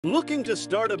Looking to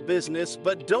start a business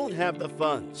but don't have the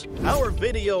funds? Our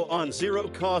video on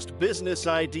zero-cost business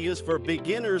ideas for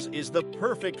beginners is the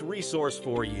perfect resource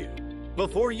for you.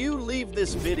 Before you leave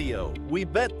this video, we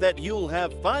bet that you'll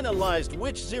have finalized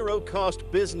which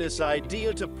zero-cost business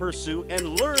idea to pursue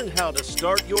and learn how to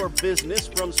start your business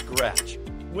from scratch.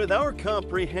 With our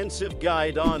comprehensive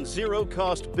guide on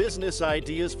zero-cost business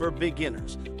ideas for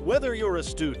beginners, whether you're a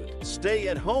student,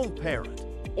 stay-at-home parent,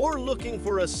 or looking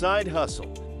for a side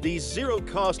hustle, these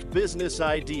zero-cost business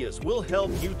ideas will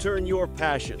help you turn your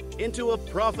passion into a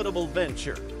profitable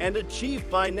venture and achieve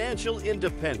financial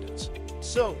independence.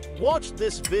 So, watch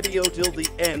this video till the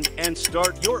end and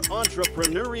start your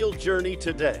entrepreneurial journey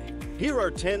today. Here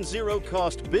are 10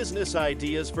 zero-cost business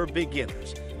ideas for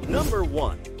beginners. Number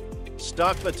 1.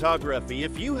 Stock photography.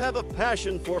 If you have a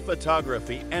passion for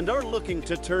photography and are looking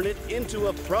to turn it into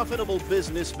a profitable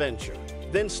business venture,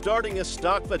 then starting a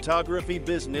stock photography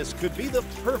business could be the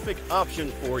perfect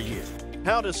option for you.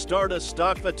 How to start a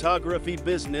stock photography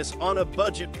business on a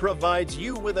budget provides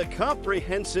you with a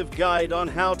comprehensive guide on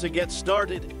how to get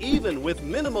started, even with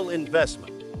minimal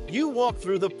investment. You walk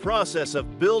through the process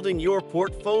of building your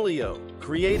portfolio,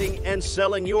 creating and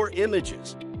selling your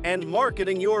images, and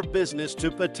marketing your business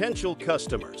to potential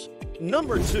customers.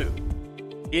 Number 2.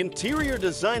 Interior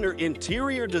designer.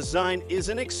 Interior design is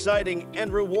an exciting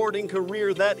and rewarding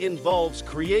career that involves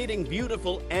creating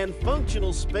beautiful and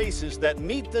functional spaces that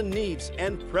meet the needs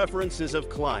and preferences of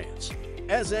clients.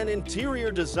 As an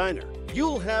interior designer,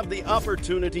 you'll have the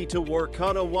opportunity to work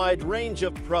on a wide range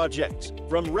of projects,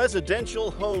 from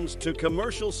residential homes to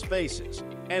commercial spaces,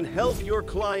 and help your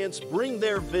clients bring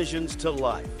their visions to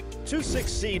life. To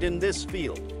succeed in this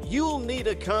field, you'll need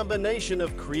a combination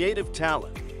of creative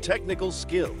talent, technical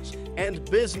skills, and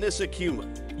business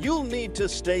acumen. You'll need to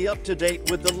stay up to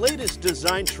date with the latest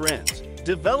design trends,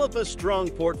 develop a strong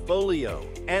portfolio,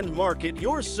 and market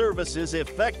your services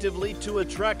effectively to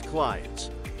attract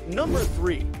clients. Number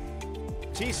 3.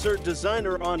 T-shirt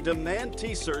designer. On-demand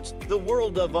t-shirts. The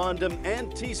world of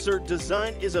on-demand t-shirt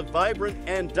design is a vibrant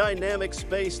and dynamic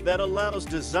space that allows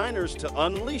designers to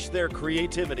unleash their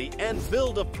creativity and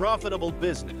build a profitable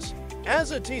business. As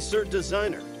a t-shirt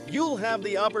designer, you'll have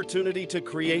the opportunity to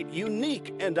create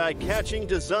unique and eye-catching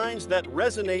designs that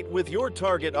resonate with your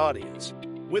target audience.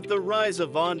 With the rise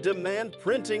of on-demand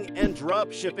printing and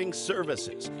dropshipping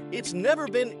services, it's never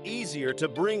been easier to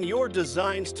bring your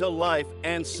designs to life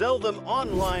and sell them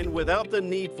online without the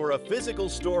need for a physical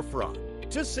storefront.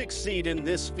 To succeed in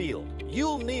this field,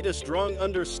 you'll need a strong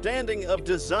understanding of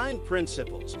design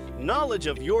principles, knowledge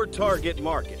of your target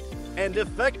market, and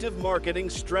effective marketing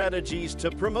strategies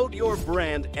to promote your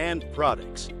brand and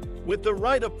products. With the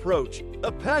right approach,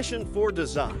 a passion for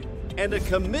design, and a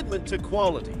commitment to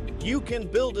quality, you can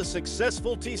build a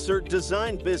successful t-shirt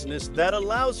design business that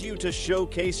allows you to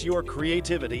showcase your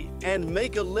creativity and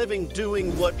make a living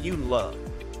doing what you love.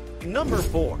 Number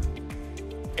 4.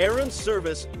 Errand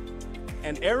service.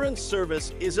 An errand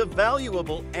service is a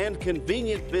valuable and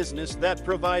convenient business that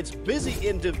provides busy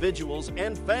individuals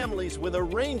and families with a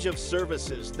range of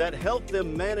services that help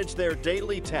them manage their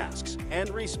daily tasks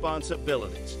and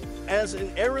responsibilities. As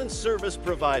an errand service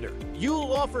provider,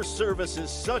 you'll offer services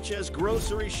such as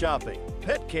grocery shopping,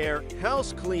 pet care,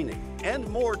 house cleaning, and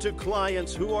more to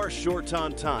clients who are short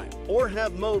on time or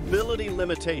have mobility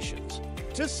limitations.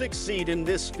 To succeed in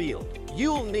this field,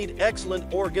 you'll need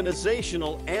excellent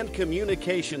organizational and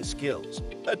communication skills,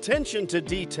 attention to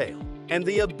detail, and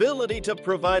the ability to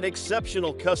provide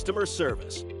exceptional customer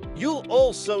service. You'll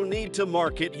also need to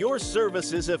market your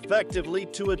services effectively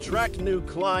to attract new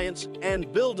clients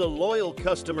and build a loyal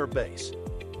customer base.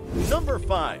 Number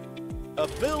 5.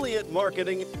 Affiliate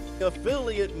marketing.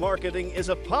 Affiliate marketing is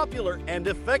a popular and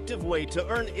effective way to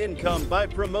earn income by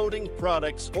promoting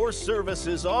products or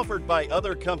services offered by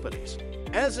other companies.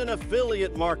 As an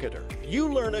affiliate marketer,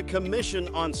 you earn a commission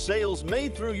on sales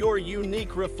made through your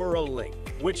unique referral link,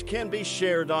 which can be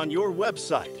shared on your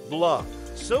website, blog,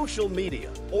 social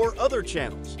media, or other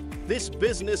channels. This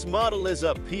business model is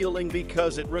appealing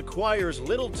because it requires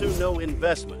little to no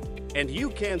investment, and you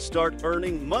can start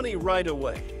earning money right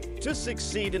away. To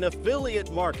succeed in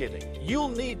affiliate marketing, you'll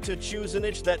need to choose a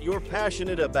niche that you're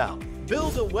passionate about,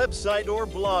 build a website or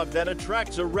blog that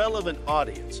attracts a relevant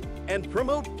audience, and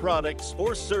promote products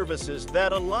or services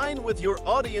that align with your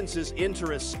audience's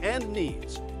interests and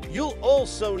needs. You'll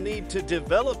also need to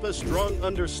develop a strong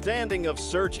understanding of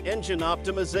search engine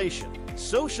optimization,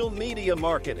 social media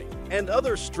marketing, and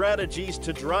other strategies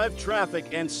to drive traffic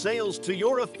and sales to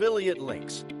your affiliate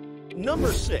links.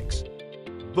 Number 6.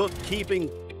 Bookkeeping.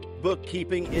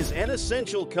 bookkeeping is an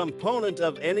essential component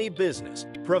of any business,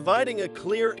 providing a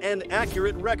clear and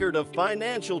accurate record of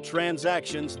financial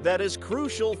transactions that is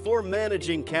crucial for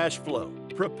managing cash flow,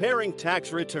 preparing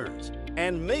tax returns,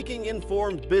 and making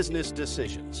informed business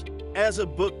decisions. As a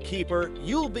bookkeeper,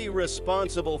 you'll be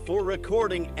responsible for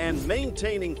recording and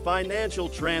maintaining financial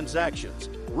transactions,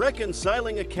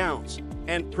 reconciling accounts,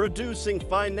 and producing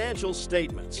financial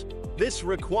statements. This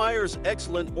requires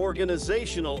excellent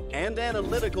organizational and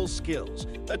analytical skills,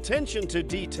 attention to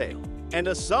detail, and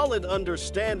a solid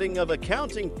understanding of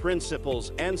accounting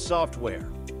principles and software.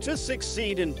 To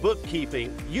succeed in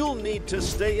bookkeeping, you'll need to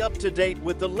stay up to date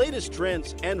with the latest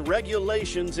trends and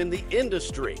regulations in the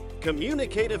industry,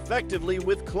 communicate effectively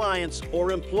with clients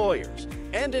or employers,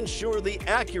 and ensure the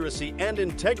accuracy and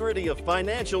integrity of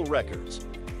financial records.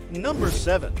 Number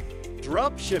 7.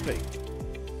 Dropshipping.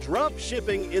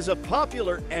 Dropshipping is a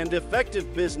popular and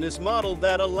effective business model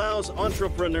that allows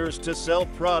entrepreneurs to sell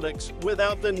products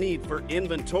without the need for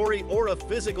inventory or a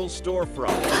physical storefront.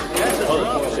 As a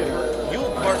dropshipper,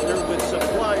 you'll partner with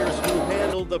suppliers who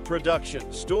handle the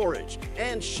production, storage,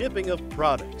 and shipping of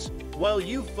products, while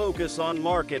you focus on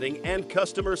marketing and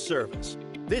customer service.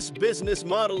 This business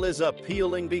model is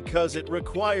appealing because it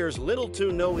requires little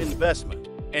to no investment,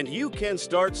 and you can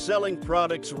start selling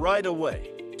products right away.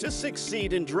 To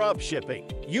succeed in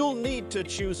dropshipping, you'll need to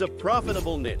choose a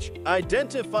profitable niche,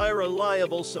 identify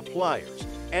reliable suppliers,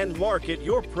 and market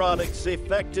your products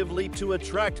effectively to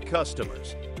attract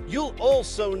customers. You'll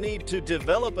also need to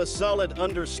develop a solid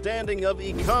understanding of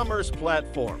e-commerce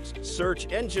platforms,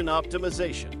 search engine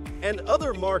optimization, and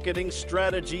other marketing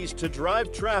strategies to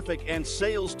drive traffic and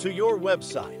sales to your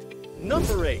website.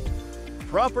 Number 8.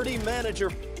 Property manager.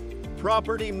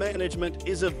 Property management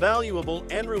is a valuable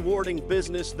and rewarding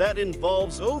business that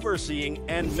involves overseeing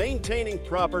and maintaining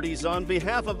properties on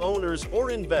behalf of owners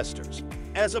or investors.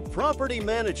 As a property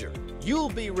manager, you'll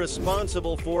be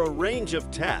responsible for a range of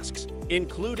tasks,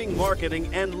 including marketing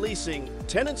and leasing,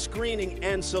 tenant screening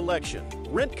and selection,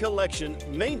 rent collection,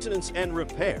 maintenance and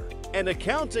repair, and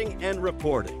accounting and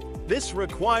reporting. This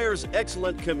requires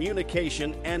excellent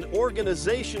communication and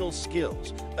organizational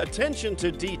skills, attention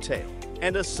to detail,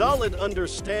 and a solid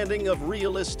understanding of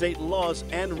real estate laws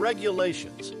and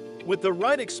regulations. With the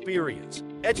right experience,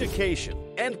 education,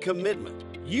 and commitment,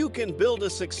 you can build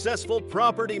a successful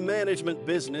property management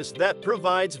business that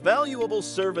provides valuable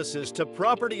services to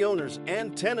property owners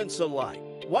and tenants alike,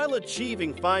 while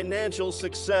achieving financial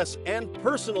success and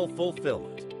personal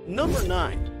fulfillment. Number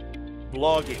 9.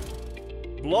 Blogging.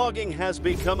 Blogging has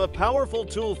become a powerful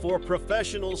tool for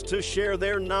professionals to share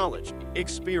their knowledge,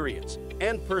 experience,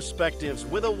 and perspectives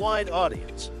with a wide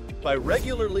audience. By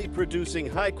regularly producing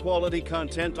high-quality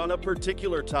content on a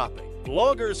particular topic,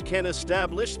 bloggers can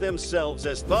establish themselves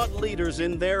as thought leaders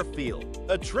in their field,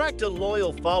 attract a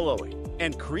loyal following,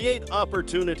 and create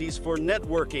opportunities for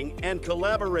networking and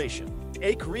collaboration.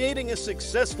 Creating a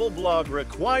successful blog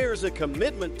requires a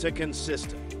commitment to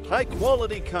consistent,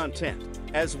 high-quality content,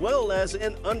 as well as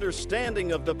an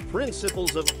understanding of the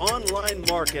principles of online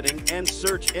marketing and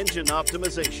search engine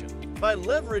optimization. By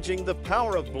leveraging the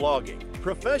power of blogging,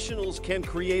 professionals can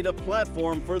create a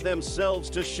platform for themselves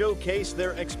to showcase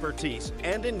their expertise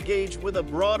and engage with a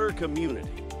broader community,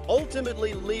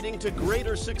 ultimately leading to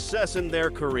greater success in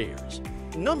their careers.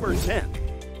 Number 10.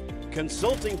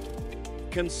 Consulting.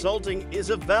 Consulting is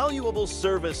a valuable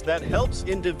service that helps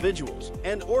individuals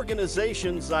and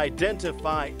organizations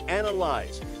identify,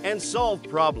 analyze, and solve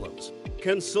problems.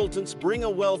 Consultants bring a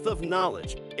wealth of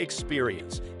knowledge,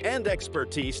 experience, and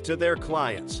expertise to their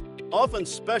clients, often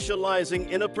specializing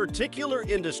in a particular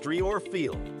industry or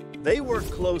field. They work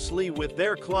closely with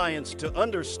their clients to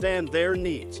understand their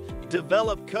needs,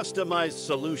 develop customized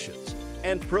solutions,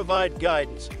 and provide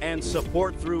guidance and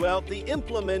support throughout the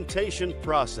implementation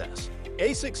process.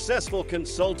 A successful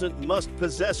consultant must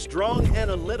possess strong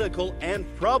analytical and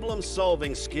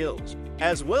problem-solving skills,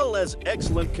 as well as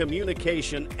excellent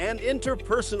communication and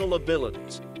interpersonal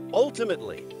abilities.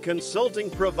 Ultimately, consulting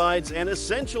provides an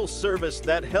essential service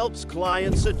that helps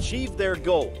clients achieve their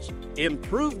goals,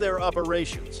 improve their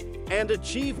operations, and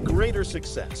achieve greater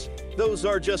success. Those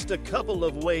are just a couple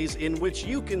of ways in which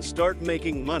you can start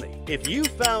making money. If you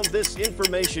found this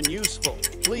information useful,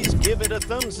 please give it a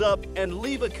thumbs up and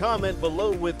leave a comment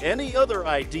below with any other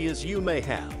ideas you may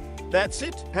have. That's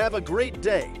it. Have a great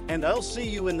day, and I'll see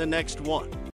you in the next one.